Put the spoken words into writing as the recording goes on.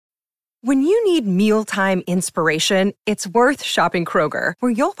When you need mealtime inspiration, it's worth shopping Kroger,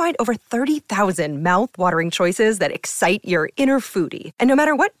 where you'll find over 30,000 mouth-watering choices that excite your inner foodie. And no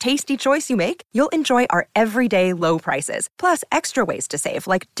matter what tasty choice you make, you'll enjoy our everyday low prices, plus extra ways to save,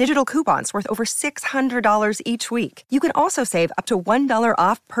 like digital coupons worth over $600 each week. You can also save up to $1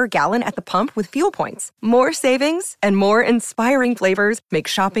 off per gallon at the pump with fuel points. More savings and more inspiring flavors make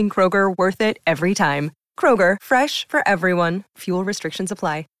shopping Kroger worth it every time. Kroger, fresh for everyone. Fuel restrictions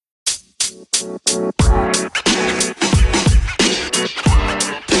apply.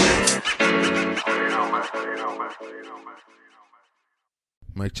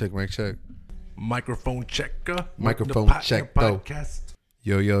 Mic check, mic check. Microphone checker. Microphone check, podcast.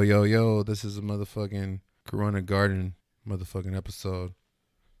 Yo. This is a motherfucking Corona Garden motherfucking episode. You know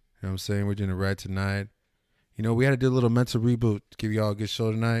what I'm saying? We're doing it right tonight. You know, we had to do a little mental reboot to give y'all a good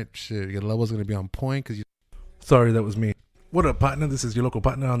show tonight. Shit, your level's going to be on point because you... Sorry, that was me. What up, partner? This is your local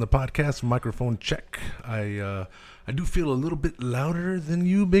partner on the podcast, Microphone Check. I do feel a little bit louder than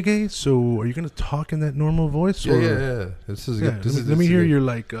you, Big A. So, are you gonna talk in that normal voice? Yeah. This is good. Let me hear your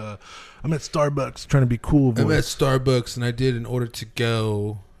like. I'm at Starbucks trying to be cool voice. I'm at Starbucks and I did an order to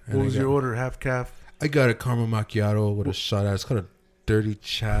go. What was your order? Half calf. I got a caramel macchiato with a shot at. It's called a dirty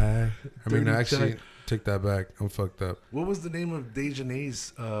chai. Actually. Take that back. I'm fucked up. What was the name of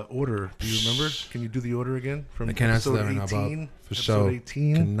Dejanay's order? Do you remember? Can you do the order again? From I can't answer that right now, Bob. For sure.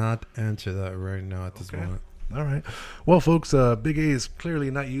 18? Cannot answer that right now at this moment. All right. Well, folks, Big A is clearly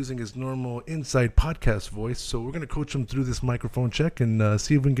not using his normal inside podcast voice, so we're going to coach him through this microphone check and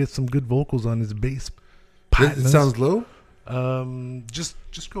see if we can get some good vocals on his bass. It sounds low? Just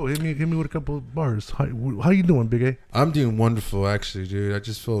go. Hit me with a couple of bars. How you doing, Big A? I'm doing wonderful, actually, dude. I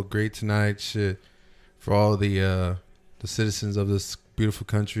just feel great tonight. Shit. For all the citizens of this beautiful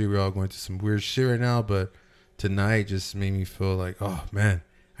country, we're all going through some weird shit right now, but tonight just made me feel like, oh man,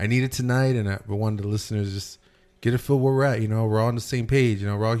 I need it tonight, and I wanted the listeners just get a feel where we're at. You know, we're all on the same page. You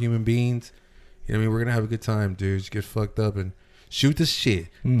know, we're all human beings. You know what I mean? We're gonna have a good time, dude. Just get fucked up and shoot the shit.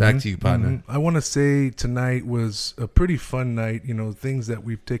 Back to you, partner. I want to say tonight was a pretty fun night. You know, things that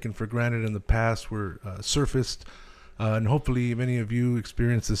we've taken for granted in the past were surfaced, and hopefully, if any of you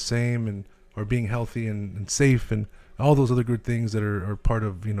experience the same and or being healthy and safe and all those other good things that are part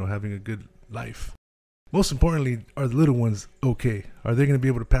of, you know, having a good life. Most importantly, are the little ones okay? Are they going to be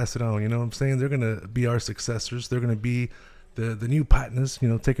able to pass it on? You know what I'm saying? They're going to be our successors. They're going to be the new partners, you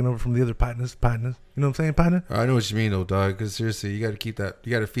know, taking over from the other partners. You know what I'm saying, partner? I know what you mean, though, dog. Because seriously, you got to keep that.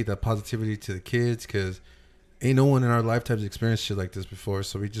 You got to feed that positivity to the kids because ain't no one in our lifetimes experienced shit like this before.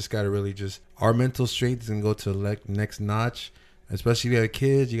 So we just got to really our mental strength is going to go to the next notch. Especially if you have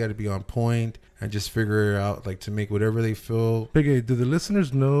kids, you got to be on point and just figure it out, like to make whatever they feel. Big A, do the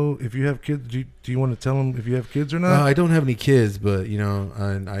listeners know if you have kids? Do you want to tell them if you have kids or not? I don't have any kids, but you know,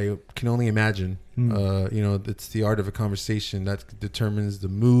 and I can only imagine. You know, it's the art of a conversation that determines the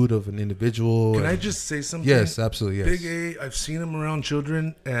mood of an individual. Can I just say something? Yes, absolutely. Yes. Big A, I've seen him around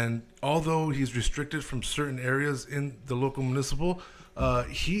children, and although he's restricted from certain areas in the local municipal,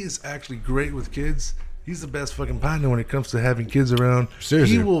 he is actually great with kids. He's the best fucking partner when it comes to having kids around.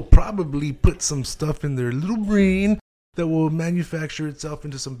 Seriously. He will probably put some stuff in their little brain that will manufacture itself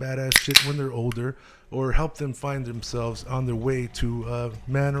into some badass shit when they're older or help them find themselves on their way to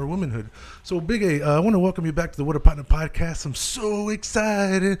man or womanhood. So, Big A, I want to welcome you back to the What a Partner podcast. I'm so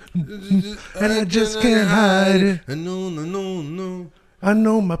excited, and I just can't hide it. No. I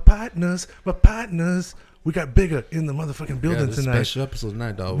know my partners. We got Bigger in the motherfucking building tonight. Special episode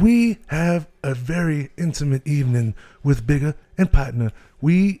tonight, dog. We have a very intimate evening with Bigger and partner.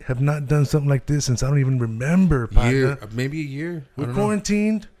 We have not done something like this since I don't even remember, partner. Maybe a year. We're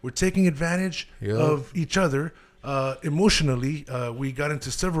quarantined. We're taking advantage of each other emotionally. We got into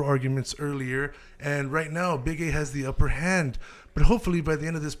several arguments earlier, and right now Big A has the upper hand. But hopefully by the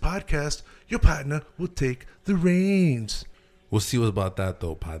end of this podcast, your partner will take the reins. We'll see what's about that,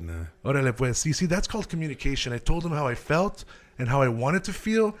 though, partner. Órale, pues. See, that's called communication. I told him how I felt and how I wanted to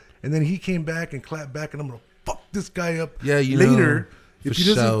feel, and then he came back and clapped back, and I'm going to fuck this guy up later if he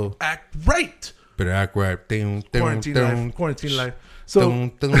doesn't act right. Better act right. Quarantine life.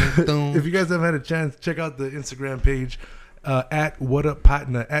 So, if you guys haven't had a chance, check out the Instagram page at What Up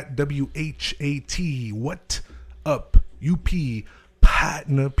Partner, at WHAT, What Up, UP,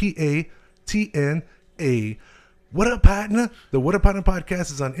 Partner, PATNA. What Up Partner? The What Up Partner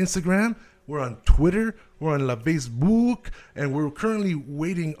podcast is on Instagram. We're on Twitter. We're on La Facebook. And we're currently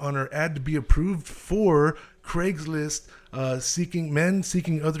waiting on our ad to be approved for Craigslist,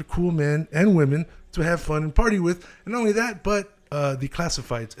 seeking other cool men and women to have fun and party with. And not only that, but the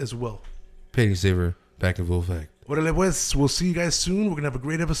classifieds as well. Penny saver back in full effect. Orale pues, we'll see you guys soon. We're going to have a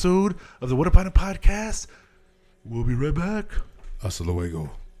great episode of the What Up On It podcast. We'll be right back. Hasta luego.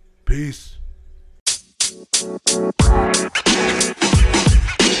 Peace.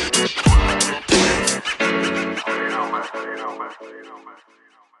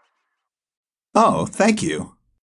 Oh, thank you.